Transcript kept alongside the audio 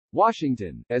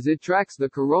Washington. As it tracks the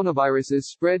coronavirus's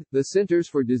spread, the Centers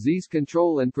for Disease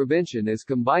Control and Prevention is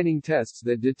combining tests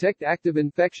that detect active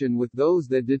infection with those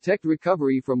that detect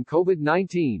recovery from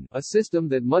COVID-19, a system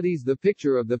that muddies the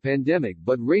picture of the pandemic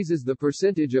but raises the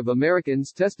percentage of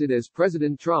Americans tested as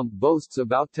President Trump boasts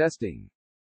about testing.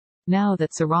 Now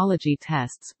that serology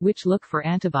tests, which look for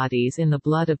antibodies in the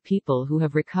blood of people who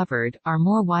have recovered, are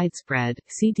more widespread,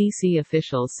 CDC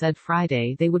officials said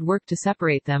Friday they would work to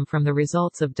separate them from the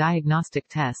results of diagnostic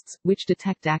tests, which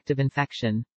detect active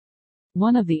infection.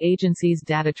 One of the agency's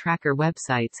data tracker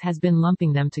websites has been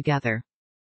lumping them together.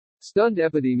 Stunned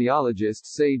epidemiologists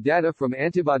say data from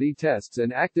antibody tests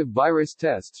and active virus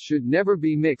tests should never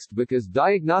be mixed because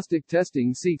diagnostic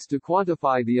testing seeks to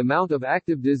quantify the amount of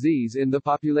active disease in the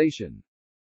population.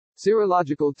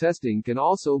 Serological testing can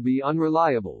also be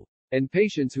unreliable, and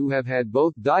patients who have had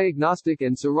both diagnostic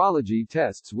and serology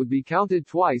tests would be counted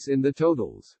twice in the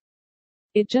totals.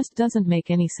 It just doesn't make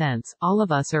any sense. All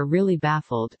of us are really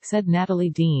baffled, said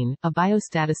Natalie Dean, a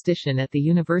biostatistician at the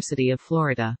University of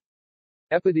Florida.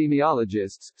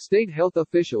 Epidemiologists, state health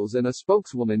officials and a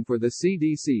spokeswoman for the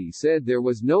CDC said there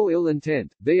was no ill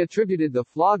intent. They attributed the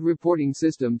flawed reporting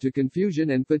system to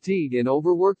confusion and fatigue in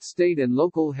overworked state and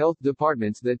local health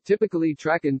departments that typically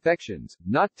track infections,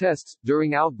 not tests,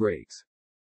 during outbreaks.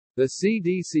 The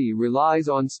CDC relies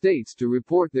on states to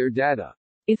report their data.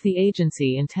 If the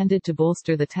agency intended to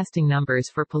bolster the testing numbers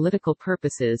for political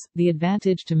purposes, the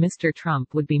advantage to Mr.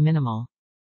 Trump would be minimal.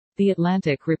 The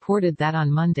Atlantic reported that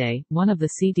on Monday, one of the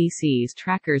CDC's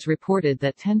trackers reported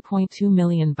that 10.2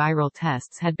 million viral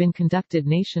tests had been conducted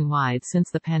nationwide since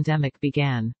the pandemic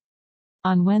began.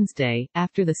 On Wednesday,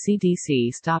 after the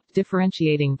CDC stopped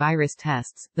differentiating virus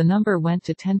tests, the number went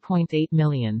to 10.8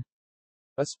 million.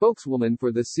 A spokeswoman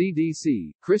for the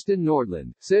CDC, Kristen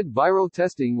Nordland, said viral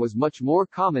testing was much more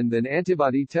common than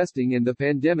antibody testing in the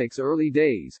pandemic's early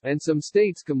days, and some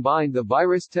states combined the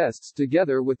virus tests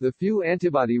together with the few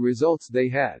antibody results they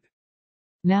had.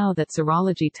 Now that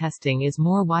serology testing is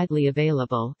more widely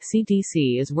available,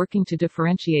 CDC is working to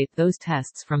differentiate those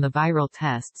tests from the viral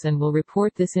tests and will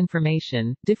report this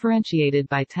information, differentiated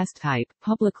by test type,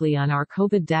 publicly on our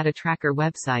COVID data tracker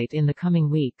website in the coming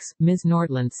weeks, Ms.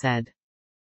 Nordland said.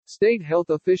 State health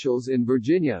officials in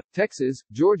Virginia, Texas,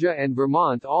 Georgia and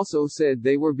Vermont also said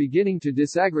they were beginning to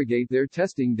disaggregate their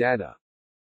testing data.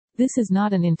 This is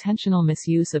not an intentional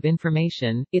misuse of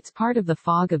information, it's part of the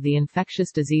fog of the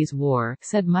infectious disease war,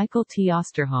 said Michael T.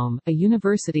 Osterholm, a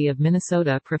University of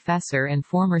Minnesota professor and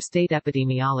former state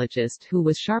epidemiologist who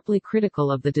was sharply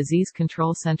critical of the disease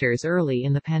control centers early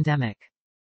in the pandemic.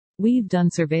 We've done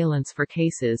surveillance for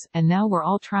cases, and now we're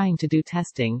all trying to do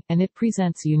testing, and it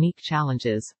presents unique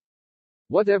challenges.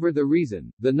 Whatever the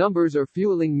reason, the numbers are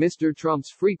fueling Mr.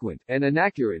 Trump's frequent, and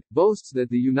inaccurate, boasts that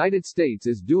the United States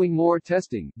is doing more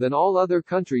testing than all other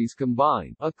countries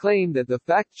combined, a claim that the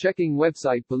fact-checking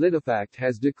website PolitiFact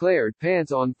has declared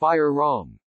pants on fire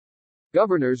wrong.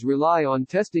 Governors rely on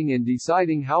testing in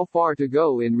deciding how far to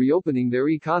go in reopening their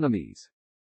economies.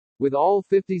 With all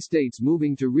 50 states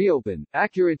moving to reopen,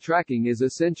 accurate tracking is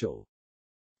essential.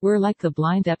 We're like the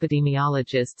blind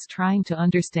epidemiologists trying to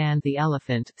understand the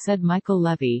elephant, said Michael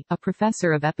Levy, a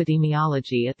professor of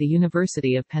epidemiology at the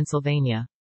University of Pennsylvania.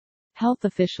 Health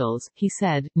officials, he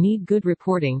said, need good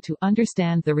reporting to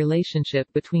understand the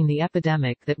relationship between the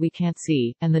epidemic that we can't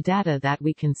see, and the data that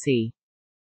we can see.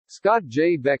 Scott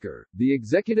J. Becker, the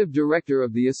executive director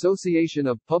of the Association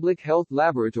of Public Health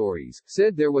Laboratories,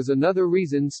 said there was another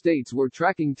reason states were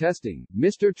tracking testing.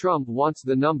 Mr. Trump wants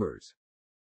the numbers.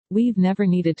 We've never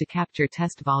needed to capture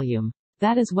test volume.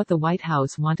 That is what the White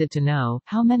House wanted to know,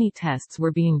 how many tests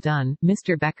were being done,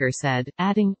 Mr. Becker said,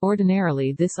 adding,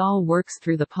 ordinarily this all works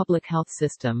through the public health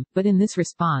system, but in this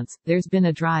response, there's been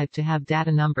a drive to have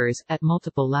data numbers, at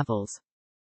multiple levels.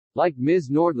 Like Ms.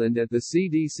 Nordland at the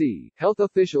CDC, health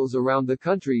officials around the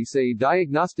country say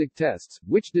diagnostic tests,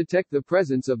 which detect the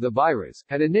presence of the virus,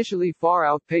 had initially far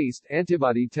outpaced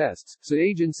antibody tests, so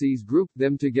agencies grouped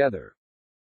them together.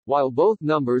 While both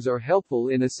numbers are helpful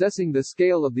in assessing the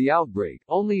scale of the outbreak,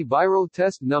 only viral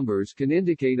test numbers can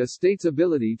indicate a state's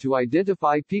ability to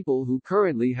identify people who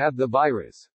currently have the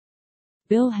virus.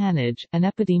 Bill Hanage, an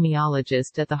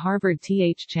epidemiologist at the Harvard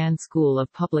T.H. Chan School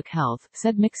of Public Health,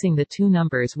 said mixing the two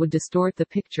numbers would distort the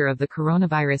picture of the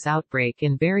coronavirus outbreak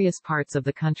in various parts of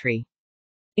the country.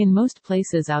 In most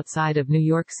places outside of New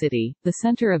York City, the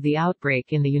center of the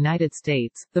outbreak in the United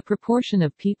States, the proportion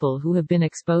of people who have been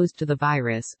exposed to the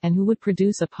virus, and who would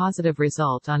produce a positive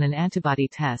result on an antibody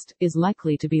test, is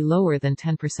likely to be lower than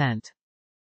 10%.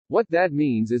 What that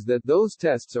means is that those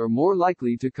tests are more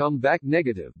likely to come back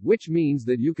negative, which means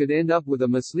that you could end up with a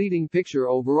misleading picture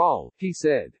overall, he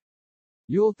said.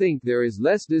 You'll think there is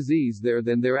less disease there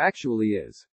than there actually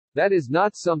is. That is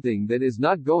not something that is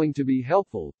not going to be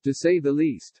helpful, to say the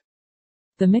least.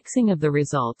 The mixing of the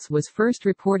results was first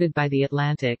reported by The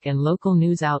Atlantic and local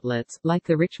news outlets, like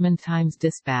the Richmond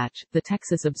Times-Dispatch, the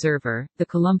Texas Observer, the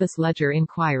Columbus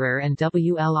Ledger-Inquirer and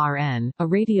WLRN, a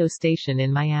radio station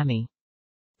in Miami.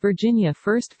 Virginia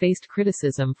first faced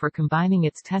criticism for combining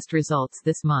its test results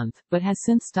this month, but has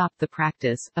since stopped the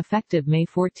practice, effective May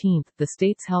 14, the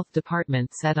state's health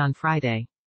department said on Friday.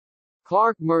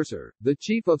 Clark Mercer, the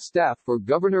chief of staff for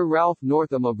Governor Ralph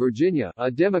Northam of Virginia,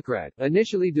 a Democrat,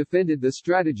 initially defended the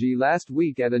strategy last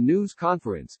week at a news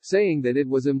conference, saying that it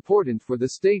was important for the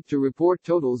state to report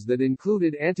totals that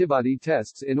included antibody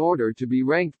tests in order to be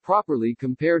ranked properly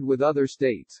compared with other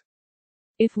states.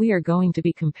 If we are going to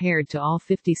be compared to all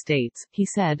 50 states, he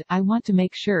said, I want to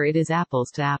make sure it is apples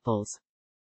to apples.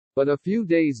 But a few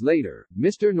days later,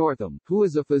 Mr. Northam, who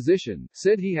is a physician,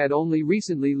 said he had only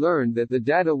recently learned that the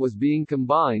data was being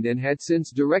combined and had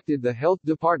since directed the health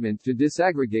department to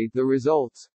disaggregate the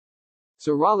results.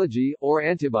 Serology, or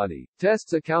antibody,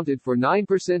 tests accounted for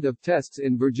 9% of tests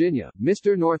in Virginia,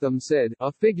 Mr. Northam said,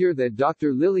 a figure that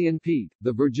Dr. Lillian Peete,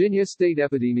 the Virginia state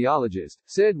epidemiologist,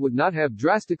 said would not have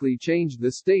drastically changed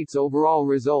the state's overall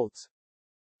results.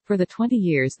 For the 20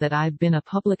 years that I've been a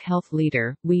public health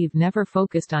leader, we've never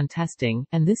focused on testing,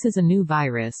 and this is a new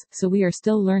virus, so we are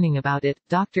still learning about it,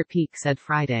 Dr. Peeke said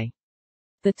Friday.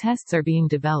 The tests are being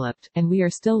developed, and we are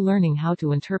still learning how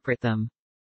to interpret them.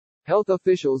 Health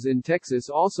officials in Texas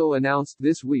also announced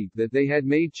this week that they had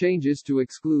made changes to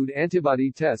exclude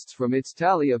antibody tests from its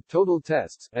tally of total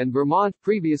tests, and Vermont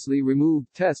previously removed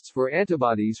tests for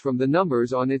antibodies from the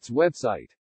numbers on its website.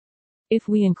 If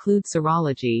we include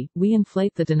serology, we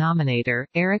inflate the denominator,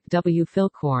 Eric W.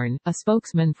 Philcorn, a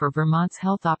spokesman for Vermont's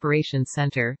Health Operations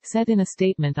Center, said in a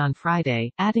statement on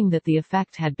Friday, adding that the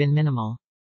effect had been minimal.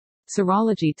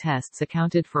 Serology tests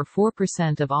accounted for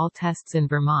 4% of all tests in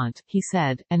Vermont, he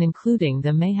said, and including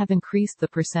them may have increased the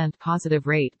percent positive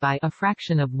rate by a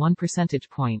fraction of 1 percentage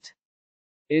point.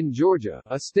 In Georgia,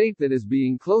 a state that is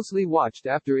being closely watched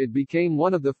after it became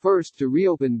one of the first to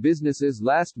reopen businesses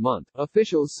last month,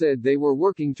 officials said they were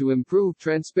working to improve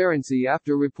transparency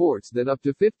after reports that up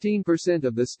to 15%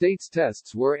 of the state's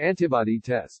tests were antibody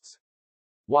tests.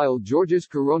 While Georgia's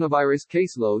coronavirus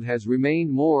caseload has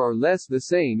remained more or less the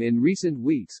same in recent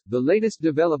weeks, the latest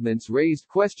developments raised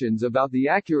questions about the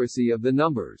accuracy of the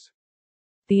numbers.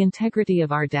 The integrity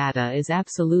of our data is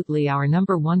absolutely our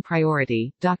number one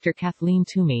priority, Dr. Kathleen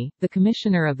Toomey, the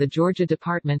commissioner of the Georgia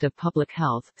Department of Public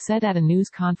Health, said at a news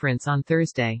conference on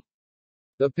Thursday.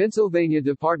 The Pennsylvania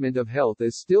Department of Health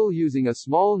is still using a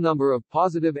small number of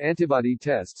positive antibody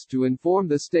tests to inform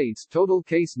the state's total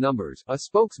case numbers, a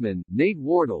spokesman, Nate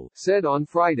Wardle, said on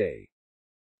Friday.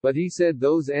 But he said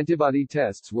those antibody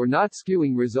tests were not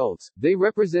skewing results, they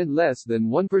represent less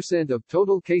than 1% of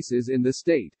total cases in the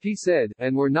state, he said,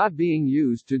 and were not being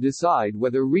used to decide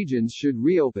whether regions should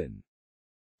reopen.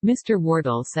 Mr.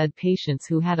 Wardle said patients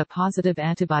who had a positive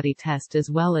antibody test as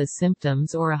well as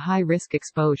symptoms or a high-risk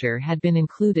exposure had been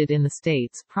included in the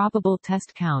state's probable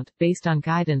test count, based on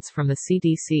guidance from the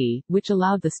CDC, which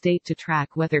allowed the state to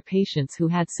track whether patients who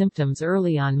had symptoms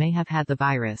early on may have had the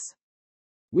virus.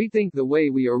 We think the way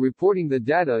we are reporting the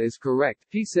data is correct,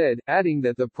 he said, adding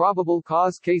that the probable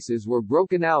cause cases were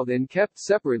broken out and kept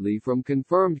separately from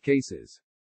confirmed cases.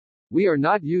 We are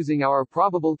not using our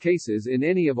probable cases in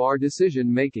any of our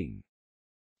decision-making.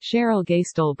 Cheryl Gay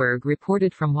Stolberg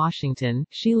reported from Washington,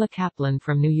 Sheila Kaplan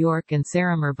from New York and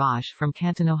Sarah Mervash from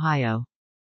Canton, Ohio.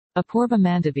 Apurva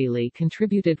Mandavili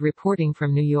contributed reporting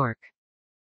from New York.